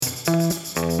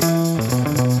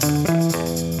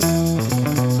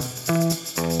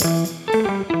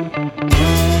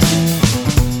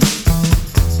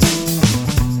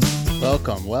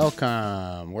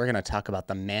talk about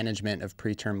the management of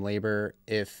preterm labor.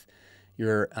 If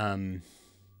you're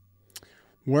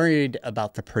worried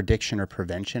about the prediction or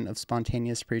prevention of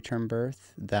spontaneous preterm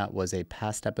birth, that was a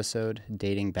past episode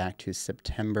dating back to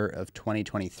September of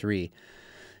 2023.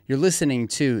 You're listening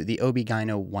to the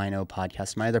OB-GYNO Wino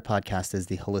podcast. My other podcast is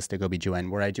the Holistic OB-GYN,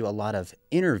 where I do a lot of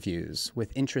interviews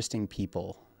with interesting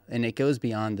people. And it goes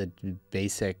beyond the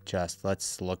basic just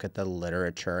let's look at the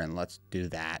literature and let's do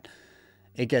that.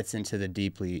 It gets into the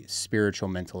deeply spiritual,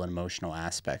 mental, and emotional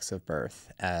aspects of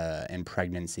birth and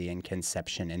pregnancy and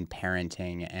conception and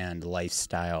parenting and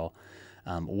lifestyle,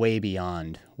 way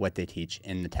beyond what they teach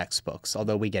in the textbooks,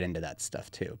 although we get into that stuff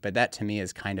too. But that to me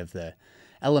is kind of the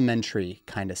elementary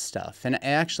kind of stuff. And I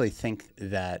actually think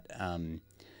that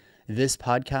this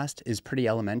podcast is pretty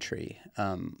elementary.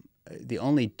 The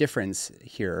only difference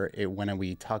here when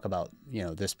we talk about,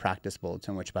 this practice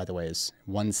bulletin, which by the way is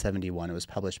 171, it was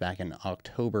published back in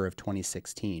October of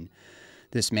 2016,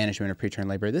 this management of preterm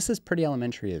labor, this is pretty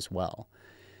elementary as well.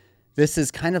 This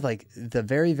is kind of like the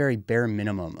very, very bare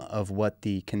minimum of what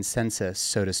the consensus,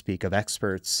 so to speak, of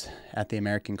experts at the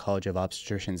American College of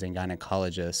Obstetricians and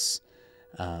Gynecologists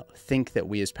think that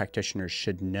we as practitioners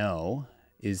should know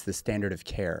is the standard of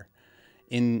care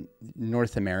in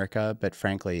North America, but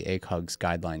frankly, ACOG's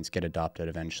guidelines get adopted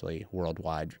eventually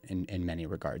worldwide in many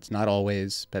regards. Not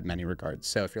always, but many regards.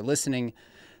 So if you're listening,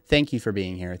 thank you for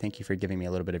being here. Thank you for giving me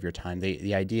a little bit of your time.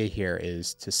 The idea here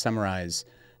is to summarize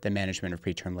the management of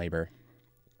preterm labor,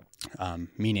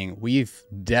 meaning we've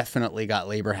definitely got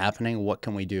labor happening. What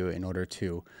can we do in order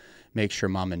to make sure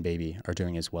mom and baby are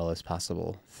doing as well as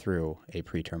possible through a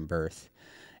preterm birth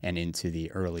and into the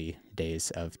early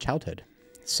days of childhood?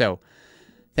 So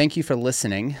thank you for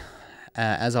listening.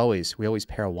 As always, we always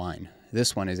pair a wine.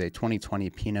 This one is a 2020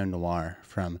 Pinot Noir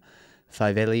from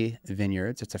Favelli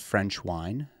Vineyards. It's a French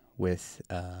wine with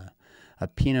a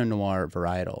Pinot Noir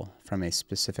varietal from a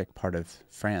specific part of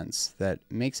France that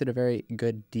makes it a very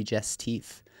good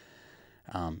digestif.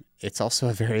 It's also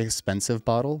a very expensive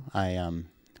bottle. I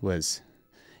was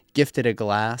gifted a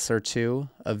glass or two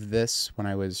of this when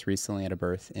I was recently at a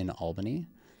birth in Albany.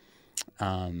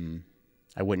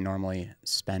 I wouldn't normally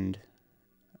spend,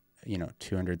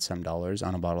 $200 some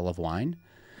on a bottle of wine.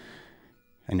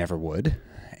 I never would.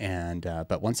 And,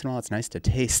 but once in a while it's nice to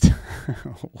taste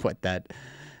what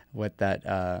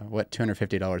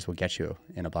 $250 will get you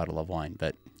in a bottle of wine.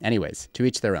 But anyways, to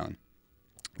each their own.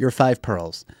 Your 5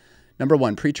 pearls. Number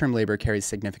 1, preterm labor carries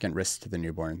significant risks to the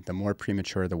newborn. The more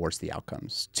premature, the worse the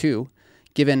outcomes. 2,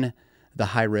 given the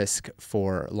high risk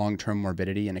for long-term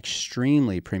morbidity in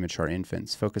extremely premature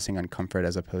infants, focusing on comfort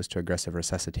as opposed to aggressive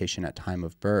resuscitation at time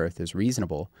of birth is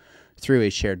reasonable through a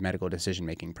shared medical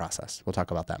decision-making process. We'll talk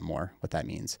about that more, what that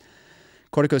means.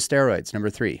 Corticosteroids,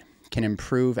 number 3, can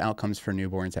improve outcomes for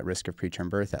newborns at risk of preterm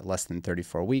birth at less than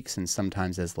 34 weeks and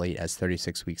sometimes as late as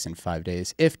 36 weeks and 5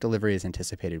 days if delivery is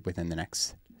anticipated within the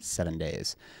next 7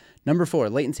 days. Number 4,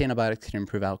 latency antibiotics can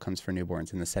improve outcomes for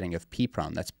newborns in the setting of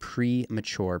PPROM. That's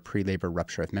premature pre-labor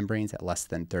rupture of membranes at less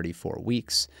than 34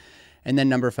 weeks. And then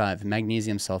number 5,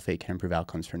 magnesium sulfate can improve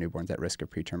outcomes for newborns at risk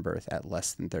of preterm birth at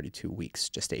less than 32 weeks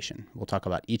gestation. We'll talk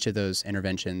about each of those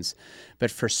interventions. But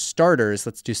for starters,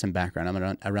 let's do some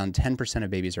background. Around 10%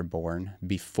 of babies are born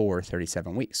before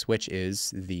 37 weeks, which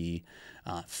is the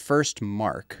first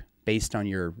mark based on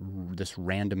this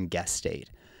random guess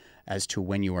date as to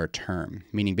when you are term,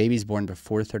 meaning babies born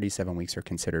before 37 weeks are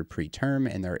considered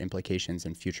preterm and there are implications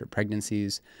in future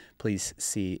pregnancies. Please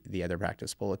see the other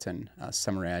practice bulletin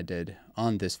summary I did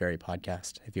on this very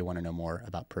podcast if you want to know more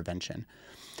about prevention.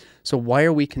 So why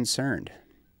are we concerned?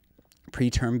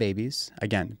 Preterm babies,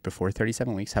 again, before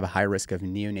 37 weeks, have a high risk of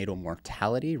neonatal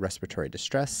mortality, respiratory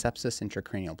distress, sepsis,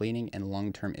 intracranial bleeding, and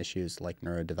long-term issues like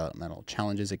neurodevelopmental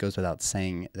challenges. It goes without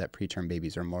saying that preterm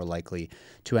babies are more likely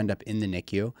to end up in the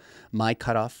NICU. My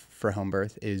cutoff for home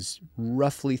birth is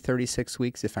roughly 36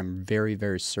 weeks if I'm very,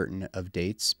 very certain of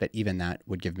dates, but even that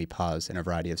would give me pause in a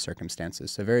variety of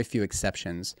circumstances. So very few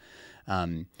exceptions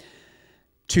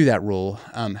to that rule.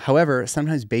 However,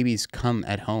 sometimes babies come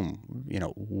at home,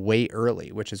 way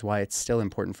early, which is why it's still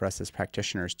important for us as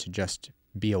practitioners to just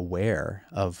be aware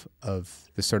of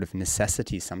the sort of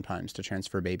necessity sometimes to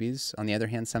transfer babies. On the other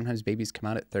hand, sometimes babies come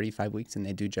out at 35 weeks and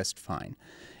they do just fine.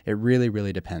 It really,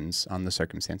 really depends on the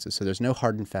circumstances. So there's no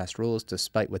hard and fast rules,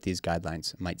 despite what these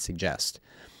guidelines might suggest.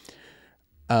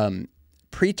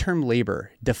 Preterm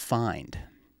labor defined.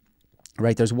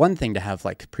 Right, there's one thing to have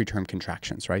like preterm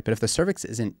contractions, right? But if the cervix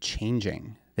isn't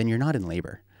changing, then you're not in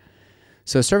labor.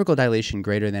 So cervical dilation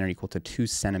greater than or equal to 2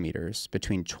 centimeters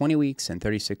between 20 weeks and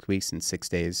 36 weeks and 6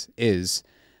 days is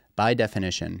by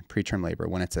definition, preterm labor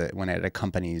when it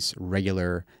accompanies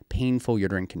regular painful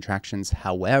uterine contractions.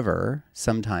 However,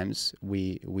 sometimes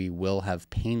we will have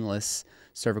painless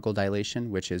cervical dilation,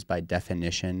 which is by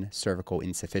definition cervical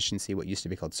insufficiency, what used to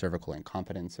be called cervical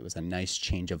incompetence. It was a nice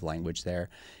change of language there,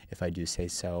 if I do say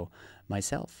so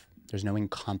myself. There's no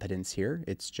incompetence here.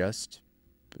 It's just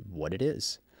what it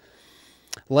is.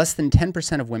 Less than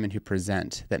 10% of women who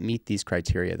present that meet these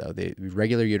criteria, though, the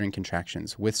regular uterine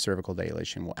contractions with cervical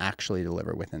dilation will actually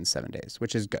deliver within 7 days,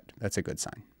 which is good. That's a good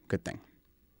sign. Good thing.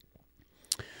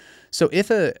 So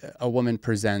if a woman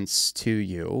presents to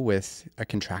you with a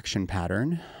contraction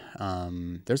pattern,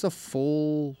 there's a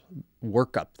full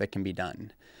workup that can be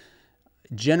done.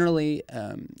 Generally,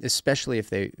 especially if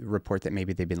they report that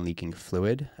maybe they've been leaking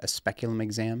fluid, a speculum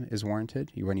exam is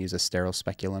warranted. You want to use a sterile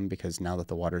speculum because now that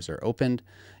the waters are opened,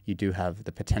 you do have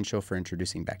the potential for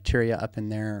introducing bacteria up in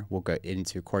there. We'll go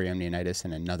into chorioamnionitis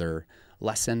in another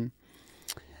lesson.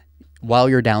 While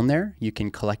you're down there, you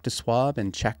can collect a swab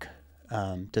and check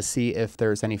to see if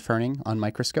there's any ferning on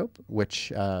microscope,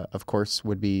 which of course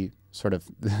would be sort of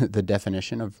the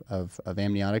definition of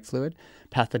amniotic fluid,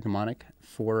 pathognomonic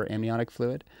for amniotic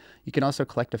fluid. You can also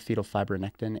collect a fetal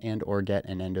fibronectin and or get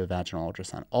an endovaginal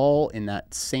ultrasound, all in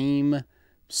that same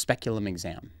speculum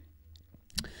exam.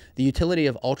 The utility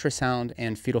of ultrasound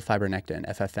and fetal fibronectin,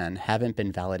 FFN, haven't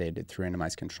been validated through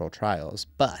randomized controlled trials,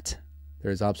 but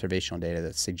there is observational data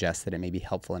that suggests that it may be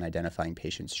helpful in identifying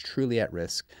patients truly at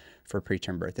risk for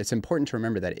preterm birth. It's important to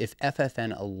remember that if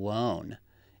FFN alone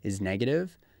is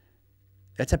negative,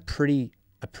 that's a pretty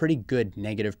good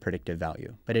negative predictive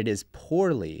value, but it is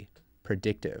poorly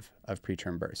predictive of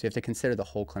preterm birth. So you have to consider the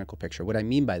whole clinical picture. What I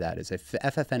mean by that is if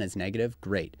FFN is negative,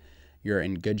 great. You're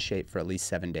in good shape for at least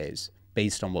 7 days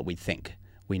based on what we think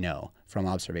we know from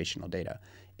observational data.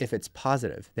 If it's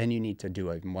positive, then you need to do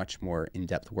a much more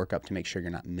in-depth workup to make sure you're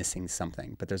not missing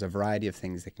something. But there's a variety of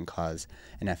things that can cause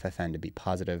an FFN to be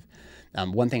positive.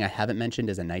 One thing I haven't mentioned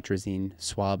is a nitrazine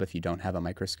swab. If you don't have a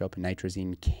microscope,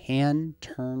 nitrazine can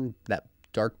turn that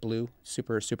dark blue,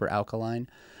 super alkaline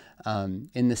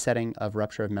in the setting of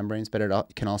rupture of membranes, but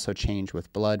it can also change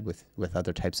with blood, with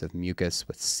other types of mucus,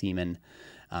 with semen,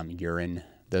 urine.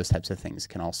 Those types of things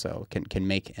can also can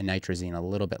make a nitrazine a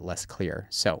little bit less clear.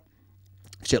 So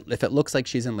if it looks like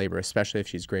she's in labor, especially if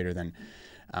she's greater than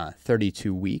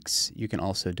 32 weeks, you can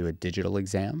also do a digital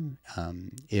exam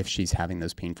if she's having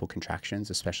those painful contractions,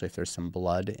 especially if there's some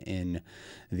blood in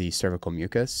the cervical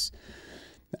mucus.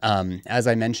 As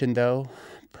I mentioned, though,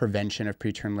 prevention of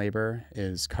preterm labor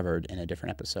is covered in a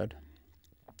different episode.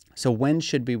 So when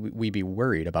should we be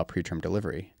worried about preterm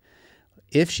delivery?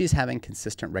 If she's having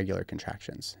consistent regular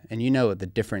contractions, and you know the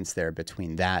difference there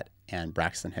between that and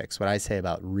Braxton Hicks, what I say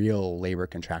about real labor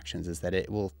contractions is that it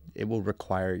will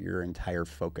require your entire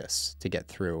focus to get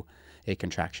through a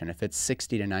contraction. If it's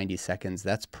 60 to 90 seconds,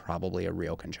 that's probably a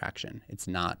real contraction. It's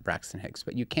not Braxton Hicks,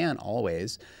 but you can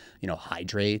always,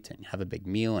 hydrate and have a big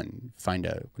meal and find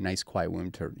a nice quiet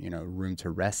room to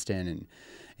rest in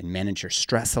and manage your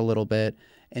stress a little bit.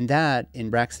 And that,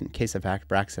 in case of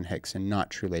Braxton Hicks and not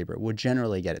true labor, would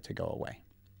generally get it to go away.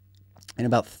 And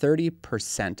about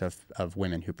 30% of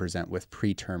women who present with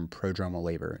preterm prodromal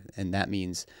labor, and that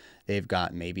means they've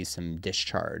got maybe some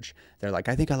discharge. They're like,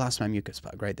 I think I lost my mucus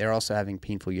plug, right? They're also having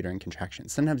painful uterine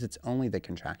contractions. Sometimes it's only the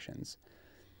contractions.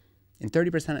 In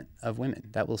 30% of women,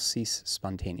 that will cease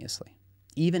spontaneously,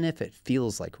 even if it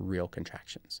feels like real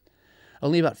contractions.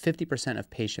 Only about 50%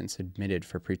 of patients admitted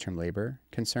for preterm labor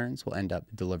concerns will end up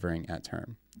delivering at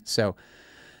term. So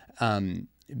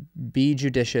be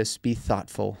judicious, be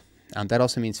thoughtful. That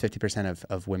also means 50%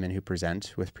 of women who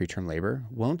present with preterm labor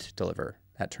won't deliver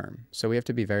at term. So we have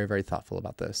to be very, very thoughtful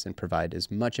about this and provide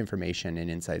as much information and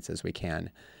insights as we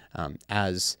can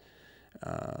as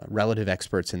relative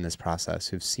experts in this process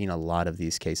who've seen a lot of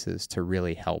these cases to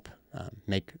really help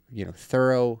make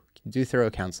do thorough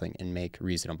counseling and make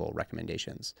reasonable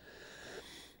recommendations.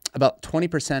 About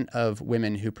 20% of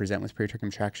women who present with preterm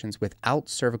contractions without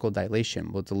cervical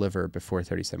dilation will deliver before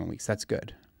 37 weeks. That's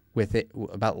good. With it,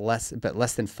 less than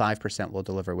 5% will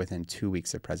deliver within 2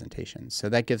 weeks of presentation. So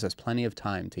that gives us plenty of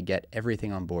time to get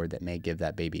everything on board that may give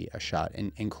that baby a shot,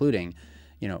 including,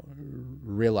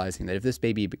 realizing that if this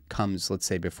baby comes, let's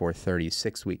say, before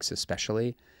 36 weeks,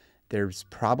 especially, you're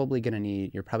probably going to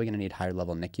need higher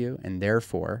level NICU, and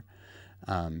therefore,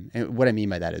 and what I mean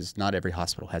by that is not every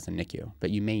hospital has a NICU, but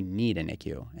you may need a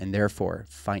NICU, and therefore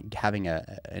having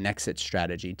an exit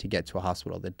strategy to get to a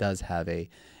hospital that does have a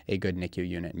good NICU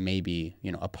unit may be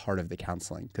a part of the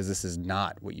counseling, because this is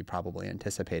not what you probably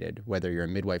anticipated, whether you're a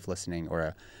midwife listening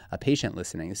or a patient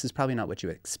listening. This is probably not what you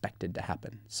expected to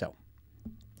happen. So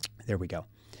there we go.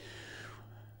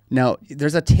 Now,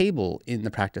 there's a table in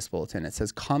the practice bulletin. It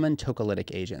says common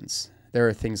tocolytic agents. There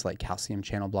are things like calcium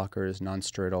channel blockers,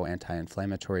 nonsteroidal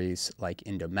anti-inflammatories like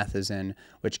indomethacin,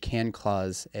 which can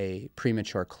cause a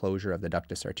premature closure of the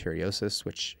ductus arteriosus,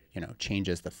 which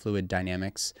changes the fluid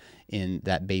dynamics in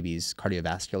that baby's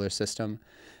cardiovascular system.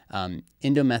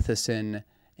 Indomethacin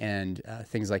and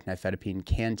things like nifedipine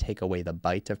can take away the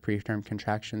bite of preterm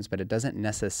contractions, but it doesn't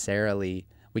necessarily.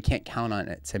 We can't count on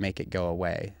it to make it go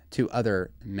away. Two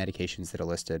other medications that are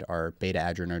listed are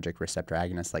beta-adrenergic receptor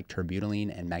agonists like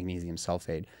terbutaline and magnesium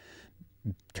sulfate.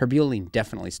 Terbutaline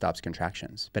definitely stops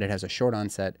contractions, but it has a short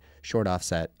onset, short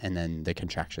offset, and then the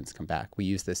contractions come back. We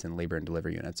use this in labor and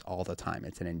delivery units all the time.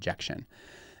 It's an injection.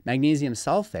 Magnesium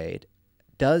sulfate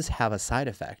does have a side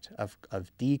effect of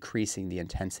decreasing the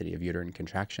intensity of uterine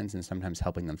contractions and sometimes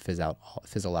helping them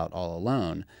fizzle out all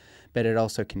alone. But it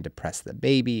also can depress the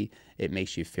baby. It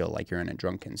makes you feel like you're in a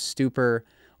drunken stupor.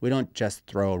 We don't just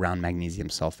throw around magnesium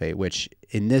sulfate, which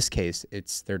in this case,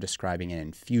 they're describing an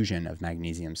infusion of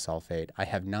magnesium sulfate. I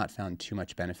have not found too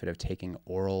much benefit of taking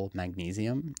oral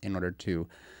magnesium in order to,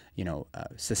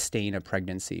 sustain a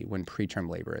pregnancy when preterm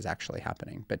labor is actually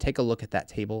happening. But take a look at that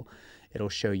table. It'll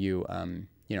show you,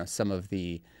 some of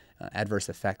the adverse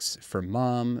effects for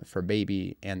mom, for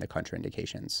baby, and the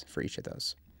contraindications for each of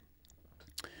those.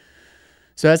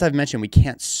 So as I've mentioned, we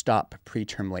can't stop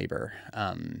preterm labor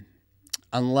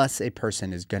unless a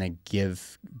person is going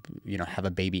to have a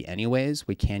baby anyways.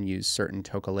 We can use certain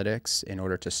tocolytics in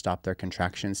order to stop their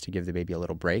contractions to give the baby a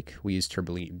little break. We use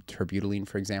terbutaline,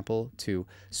 for example, to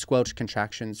squelch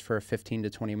contractions for a 15 to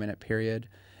 20 minute period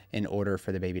in order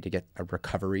for the baby to get a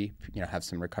recovery, have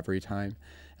some recovery time.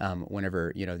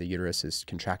 Whenever, the uterus is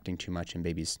contracting too much and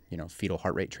baby's, fetal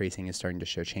heart rate tracing is starting to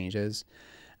show changes.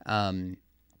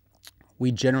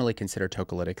 We generally consider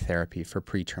tocolytic therapy for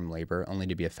preterm labor only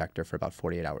to be effective for about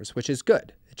 48 hours, which is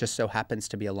good. It just so happens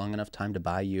to be a long enough time to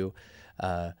buy you,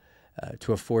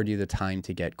 to afford you the time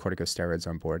to get corticosteroids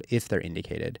on board if they're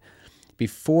indicated.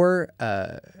 Before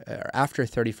or after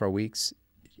 34 weeks,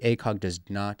 ACOG does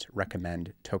not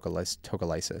recommend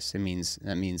tocolysis.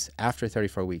 That means after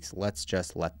 34 weeks, let's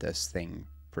just let this thing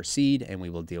proceed and we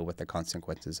will deal with the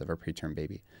consequences of a preterm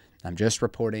baby. I'm just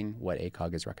reporting what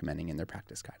ACOG is recommending in their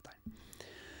practice guideline.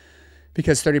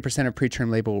 Because 30% of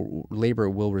preterm labor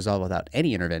will resolve without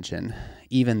any intervention,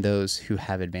 even those who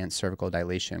have advanced cervical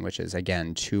dilation, which is,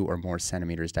 again, 2 or more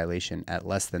centimeters dilation at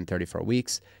less than 34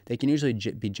 weeks, they can usually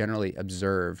be generally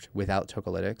observed without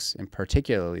tocolytics, and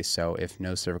particularly so if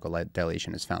no cervical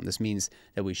dilation is found. This means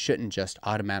that we shouldn't just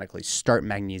automatically start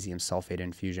magnesium sulfate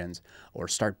infusions or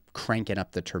start cranking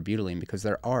up the terbutaline, because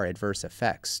there are adverse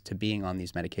effects to being on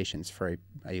these medications for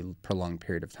a prolonged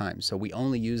period of time. So we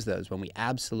only use those when we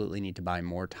absolutely need to buy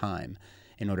more time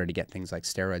in order to get things like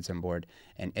steroids on board,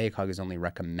 and ACOG is only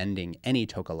recommending any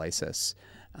tocolysis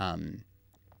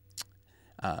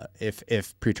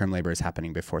if preterm labor is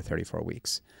happening before 34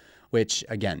 weeks, which,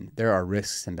 again, there are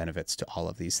risks and benefits to all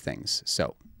of these things.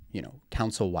 So,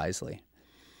 counsel wisely.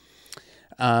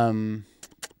 Let's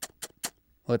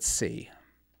see.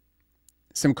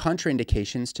 Some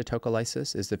contraindications to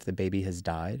tocolysis is if the baby has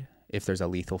died, if there's a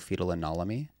lethal fetal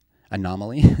anomaly,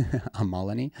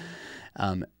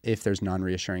 if there's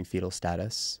non-reassuring fetal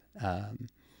status.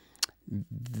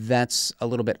 That's a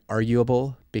little bit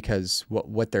arguable, because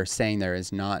what they're saying there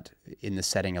is not in the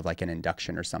setting of like an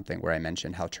induction or something where I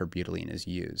mentioned how terbutaline is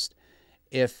used.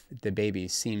 If the baby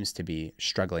seems to be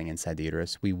struggling inside the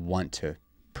uterus, we want to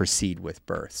proceed with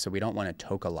birth. So we don't want to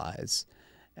tocolyze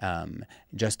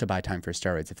just to buy time for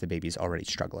steroids if the baby's already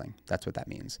struggling. That's what that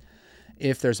means.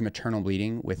 If there's maternal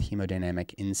bleeding with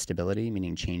hemodynamic instability,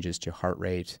 meaning changes to heart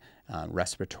rate,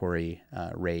 respiratory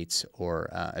rates, or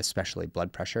especially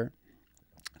blood pressure.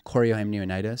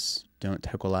 Chorioamnionitis, don't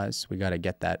tocolyze. We got to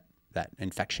get that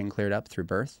infection cleared up through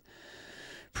birth.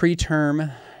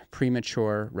 Preterm,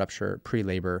 premature rupture,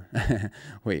 pre-labor.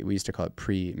 We used to call it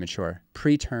premature.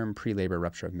 Preterm, pre-labor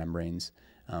rupture of membranes.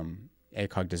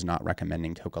 ACOG does not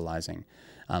recommending tocolyzing.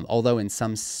 Although in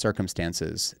some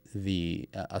circumstances,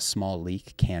 a small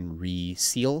leak can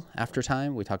reseal after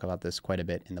time. We talk about this quite a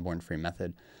bit in the born-free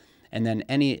method. And then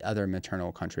any other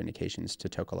maternal contraindications to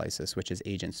tocolysis, which is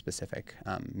agent-specific.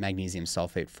 Magnesium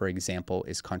sulfate, for example,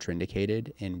 is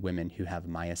contraindicated in women who have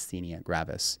myasthenia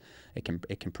gravis. It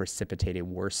can precipitate a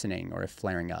worsening or a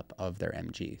flaring up of their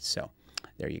MG. So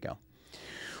there you go.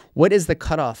 What is the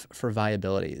cutoff for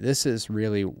viability? This is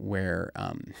really where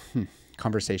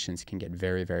conversations can get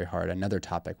very, very hard. Another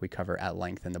topic we cover at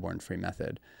length in the born-free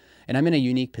method. And I'm in a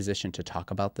unique position to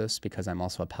talk about this because I'm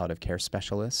also a palliative care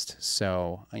specialist.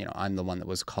 So, I'm the one that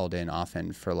was called in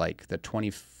often for like the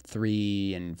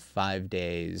 23 and 5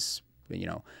 days,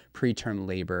 preterm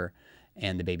labor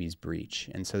and the baby's breech.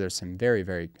 And so there's some very,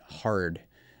 very hard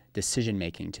decision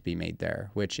making to be made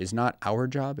there, which is not our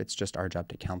job. It's just our job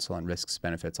to counsel on risks,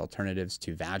 benefits, alternatives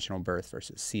to vaginal birth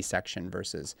versus C-section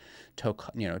versus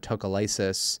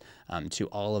tocolysis, to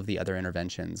all of the other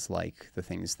interventions like the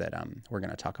things that we're going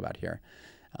to talk about here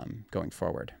going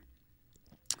forward.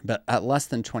 But at less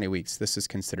than 20 weeks, this is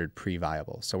considered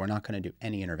pre-viable. So we're not going to do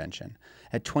any intervention.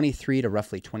 At 23 to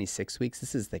roughly 26 weeks,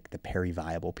 this is like the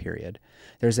peri-viable period.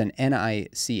 There's an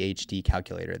NICHD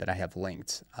calculator that I have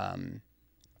linked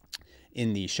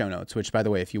in the show notes, which, by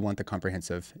the way, if you want the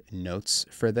comprehensive notes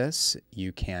for this,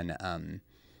 you can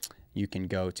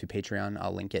go to Patreon.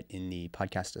 I'll link it in the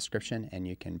podcast description, and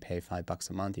you can pay $5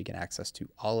 a month. You get access to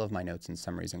all of my notes and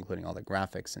summaries, including all the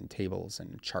graphics and tables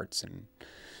and charts and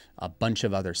a bunch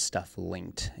of other stuff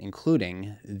linked,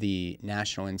 including the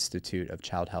National Institute of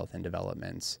Child Health and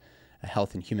Development,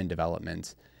 Health and Human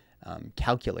Development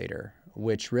calculator,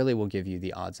 which really will give you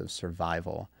the odds of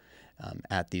survival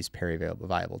at these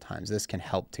peri-viable times. This can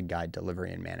help to guide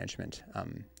delivery and management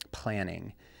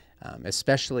planning,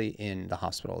 especially in the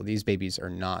hospital. These babies are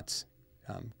not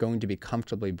going to be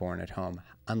comfortably born at home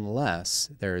unless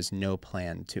there is no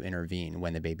plan to intervene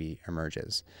when the baby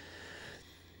emerges.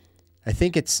 I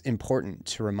think it's important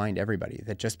to remind everybody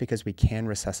that just because we can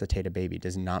resuscitate a baby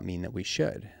does not mean that we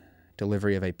should.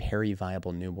 Delivery of a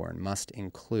peri-viable newborn must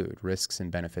include risks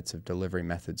and benefits of delivery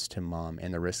methods to mom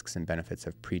and the risks and benefits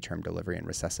of preterm delivery and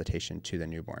resuscitation to the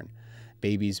newborn.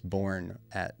 Babies born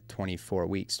at 24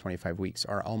 weeks, 25 weeks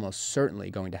are almost certainly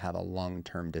going to have a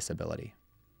long-term disability,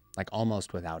 like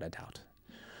almost without a doubt.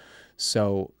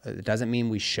 So it doesn't mean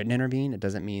we shouldn't intervene. It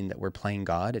doesn't mean that we're playing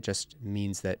God. It just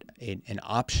means that an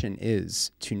option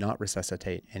is to not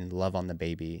resuscitate and love on the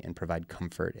baby and provide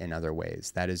comfort in other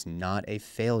ways. That is not a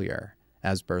failure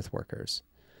as birth workers,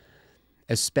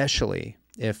 especially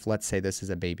if, let's say, this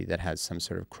is a baby that has some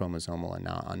sort of chromosomal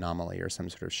anomaly or some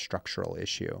sort of structural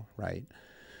issue, right?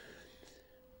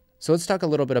 So let's talk a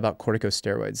little bit about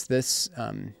corticosteroids. This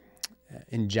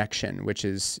injection, which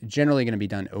is generally going to be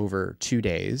done over 2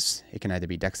 days. It can either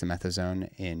be dexamethasone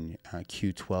in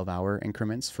Q12-hour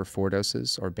increments for 4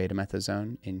 doses or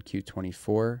betamethasone in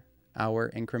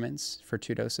Q24-hour increments for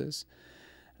 2 doses.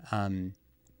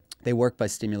 They work by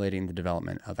stimulating the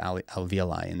development of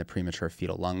alveoli in the premature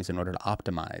fetal lungs in order to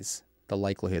optimize the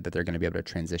likelihood that they're going to be able to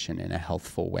transition in a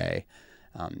healthful way,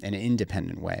 in an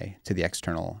independent way to the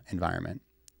external environment.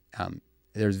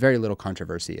 There's very little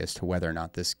controversy as to whether or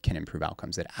not this can improve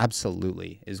outcomes. It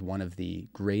absolutely is one of the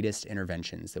greatest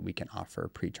interventions that we can offer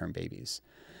preterm babies.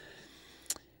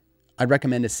 I'd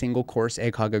recommend a single course.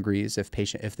 ACOG agrees if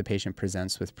the patient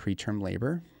presents with preterm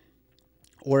labor,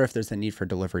 or if there's a need for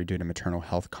delivery due to maternal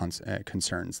health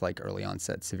concerns like early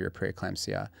onset severe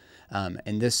preeclampsia.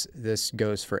 And this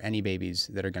goes for any babies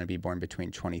that are going to be born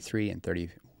between 23 and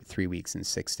 33 weeks and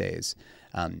 6 days.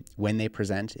 When they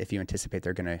present, if you anticipate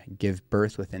they're going to give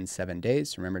birth within 7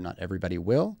 days, remember not everybody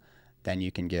will, then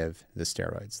you can give the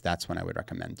steroids. That's when I would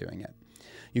recommend doing it.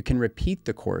 You can repeat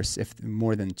the course if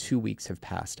more than 2 weeks have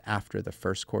passed after the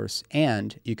first course,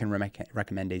 and you can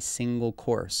recommend a single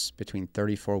course between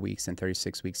 34 weeks and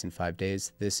 36 weeks and 5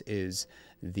 days. This is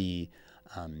the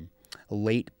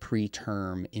late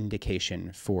preterm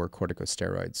indication for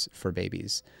corticosteroids for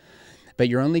babies. But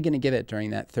you're only going to give it during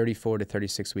that 34 to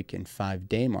 36 week and 5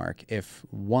 day mark if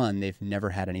 1, they've never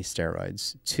had any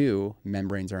steroids, 2,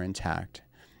 membranes are intact,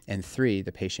 and 3,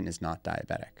 the patient is not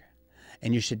diabetic.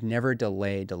 And you should never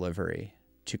delay delivery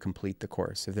to complete the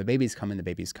course. If the baby's coming, the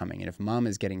baby's coming. And if mom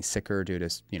is getting sicker due to,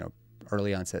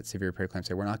 early onset severe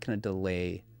preeclampsia, we're not going to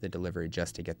delay the delivery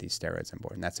just to get these steroids on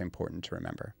board. And that's important to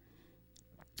remember.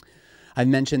 I've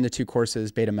mentioned the 2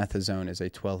 courses. Betamethasone is a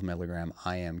 12 milligram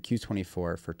IM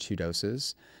Q24 for 2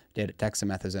 doses.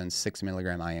 Dexamethasone 6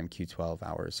 milligram IM Q12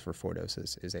 hours for 4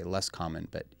 doses is a less common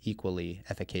but equally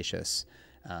efficacious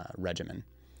regimen.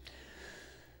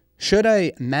 Should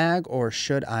I mag or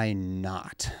should I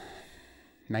not?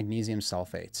 Magnesium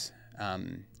sulfates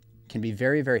can be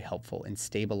very, very helpful in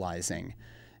stabilizing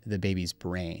the baby's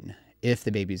brain if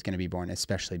the baby is going to be born,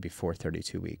 especially before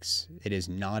 32 weeks. It is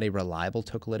not a reliable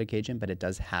tocolytic agent, but it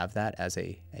does have that as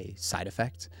a side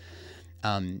effect.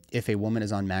 If a woman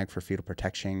is on MAG for fetal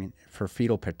protection,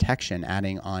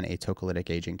 adding on a tocolytic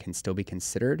agent can still be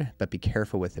considered, but be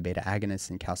careful with the beta agonists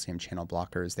and calcium channel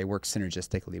blockers. They work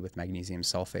synergistically with magnesium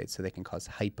sulfate, so they can cause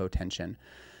hypotension.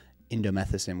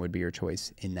 Indomethacin would be your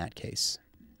choice in that case.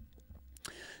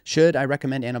 Should I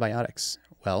recommend antibiotics?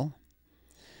 Well,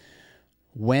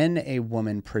 when a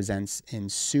woman presents in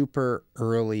super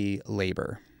early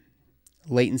labor,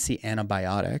 latency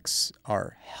antibiotics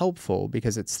are helpful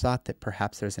because it's thought that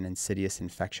perhaps there's an insidious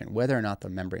infection, whether or not the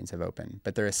membranes have opened.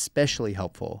 But they're especially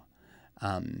helpful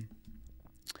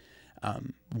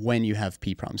when you have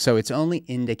PPROM. So it's only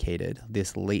indicated,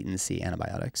 this latency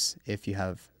antibiotics, if you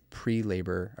have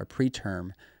pre-labor or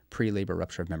preterm pre-labor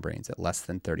rupture of membranes at less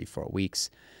than 34 weeks.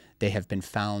 They have been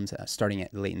found, starting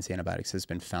at latency antibiotics, has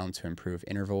been found to improve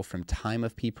interval from time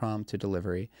of PPROM to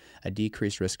delivery, a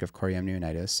decreased risk of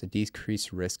chorioamnionitis, a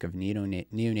decreased risk of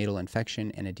neonatal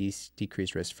infection, and a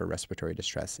decreased risk for respiratory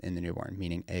distress in the newborn,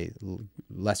 meaning a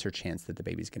lesser chance that the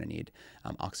baby's going to need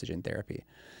oxygen therapy.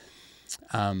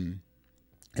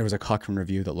 There was a Cochrane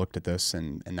review that looked at this,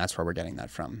 and that's where we're getting that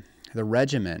from. The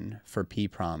regimen for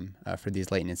PPROM for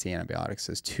these latency antibiotics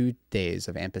is 2 days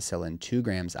of ampicillin 2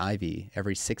 grams IV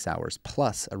every 6 hours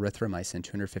plus erythromycin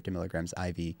 250 milligrams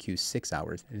IV Q6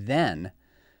 hours, then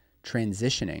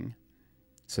transitioning.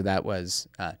 So that was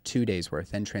 2 days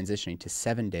worth, then transitioning to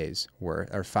 7 days worth,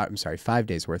 or 5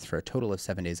 days worth for a total of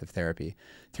 7 days of therapy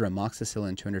through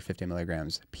amoxicillin 250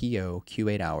 milligrams PO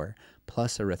Q8 hour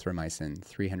plus erythromycin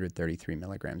 333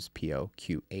 milligrams PO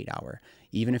Q8 hour.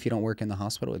 Even if you don't work in the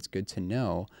hospital, it's good to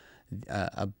know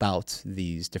about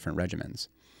these different regimens.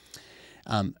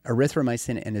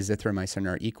 Erythromycin and azithromycin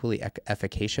are equally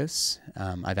efficacious.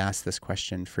 I've asked this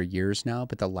question for years now,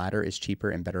 but the latter is cheaper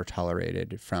and better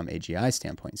tolerated from a GI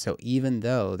standpoint. So even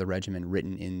though the regimen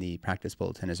written in the practice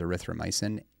bulletin is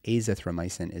erythromycin,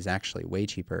 azithromycin is actually way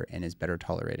cheaper and is better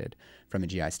tolerated from a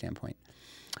GI standpoint.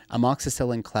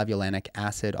 Amoxicillin clavulanic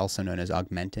acid, also known as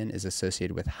Augmentin, is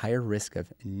associated with higher risk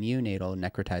of neonatal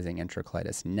necrotizing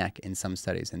enterocolitis (NEC) in some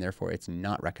studies, and therefore it's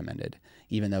not recommended,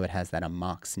 even though it has that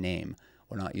Amox name.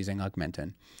 We're not using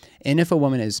Augmentin. And if a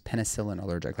woman is penicillin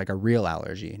allergic, like a real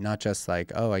allergy, not just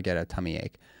like, oh, I get a tummy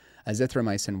ache,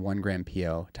 azithromycin 1 gram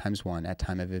PO times 1 at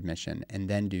time of admission, and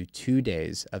then do 2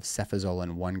 days of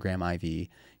cefazolin 1 gram IV,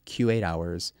 Q8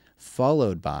 hours,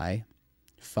 followed by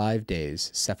 5 days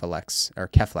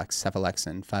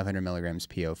cephalexin 500 milligrams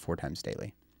PO 4 times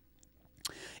daily.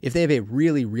 If they have a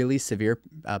really, really severe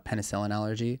penicillin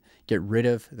allergy, get rid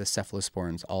of the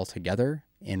cephalosporins altogether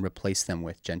and replace them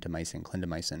with gentamicin,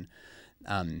 clindamycin.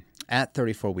 At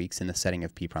 34 weeks in the setting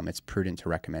of PPROM, it's prudent to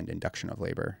recommend induction of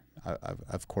labor,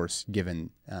 of course, given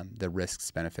the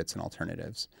risks, benefits, and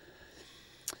alternatives.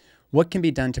 What can be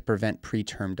done to prevent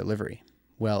preterm delivery?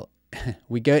 Well,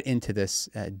 we get into this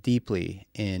deeply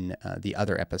in the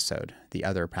other episode, the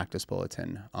other practice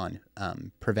bulletin on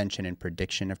prevention and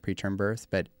prediction of preterm birth.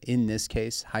 But in this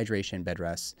case, hydration, bed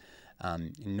rest,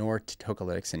 nor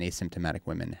tocolytics in asymptomatic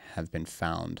women have been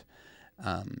found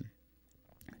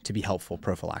to be helpful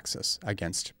prophylaxis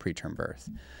against preterm birth.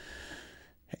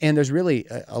 And there's really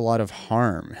a lot of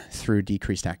harm through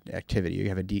decreased activity. You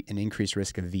have an increased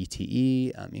risk of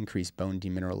VTE, increased bone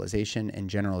demineralization, and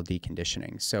general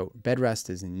deconditioning. So bed rest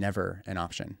is never an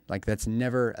option. Like, that's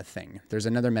never a thing. There's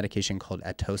another medication called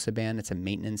atosiban. It's a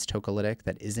maintenance tocolytic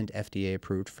that isn't FDA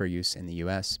approved for use in the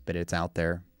US, but it's out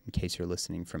there in case you're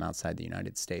listening from outside the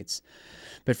United States.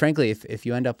 But frankly, if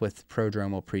you end up with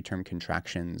prodromal preterm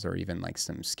contractions or even like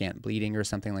some scant bleeding or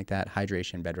something like that,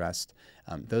 hydration, bed rest,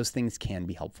 those things can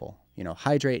be helpful. You know,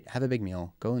 hydrate, have a big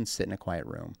meal, go and sit in a quiet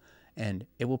room, and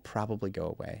it will probably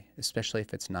go away, especially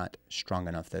if it's not strong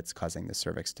enough that's causing the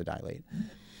cervix to dilate.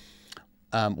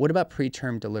 What about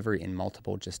preterm delivery in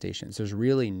multiple gestations? There's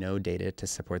really no data to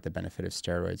support the benefit of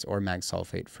steroids or mag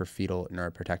sulfate for fetal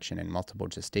neuroprotection in multiple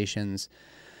gestations.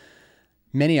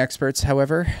 Many experts,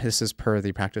 however, this is per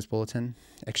the practice bulletin,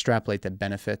 extrapolate that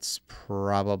benefits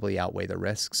probably outweigh the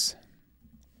risks.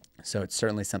 So it's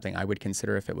certainly something I would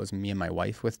consider if it was me and my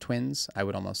wife with twins. I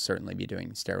would almost certainly be doing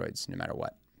steroids no matter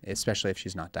what, especially if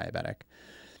she's not diabetic.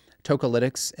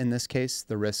 Tocolytics, in this case,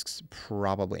 the risks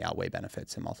probably outweigh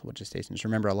benefits in multiple gestations.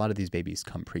 Remember, a lot of these babies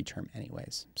come preterm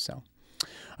anyways. So,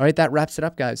 all right, that wraps it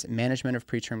up, guys. Management of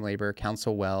preterm labor,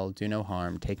 counsel well, do no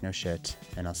harm, take no shit,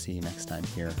 and I'll see you next time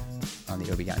here on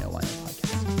the OB-GYN Podcast.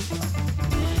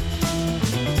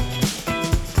 Bye-bye.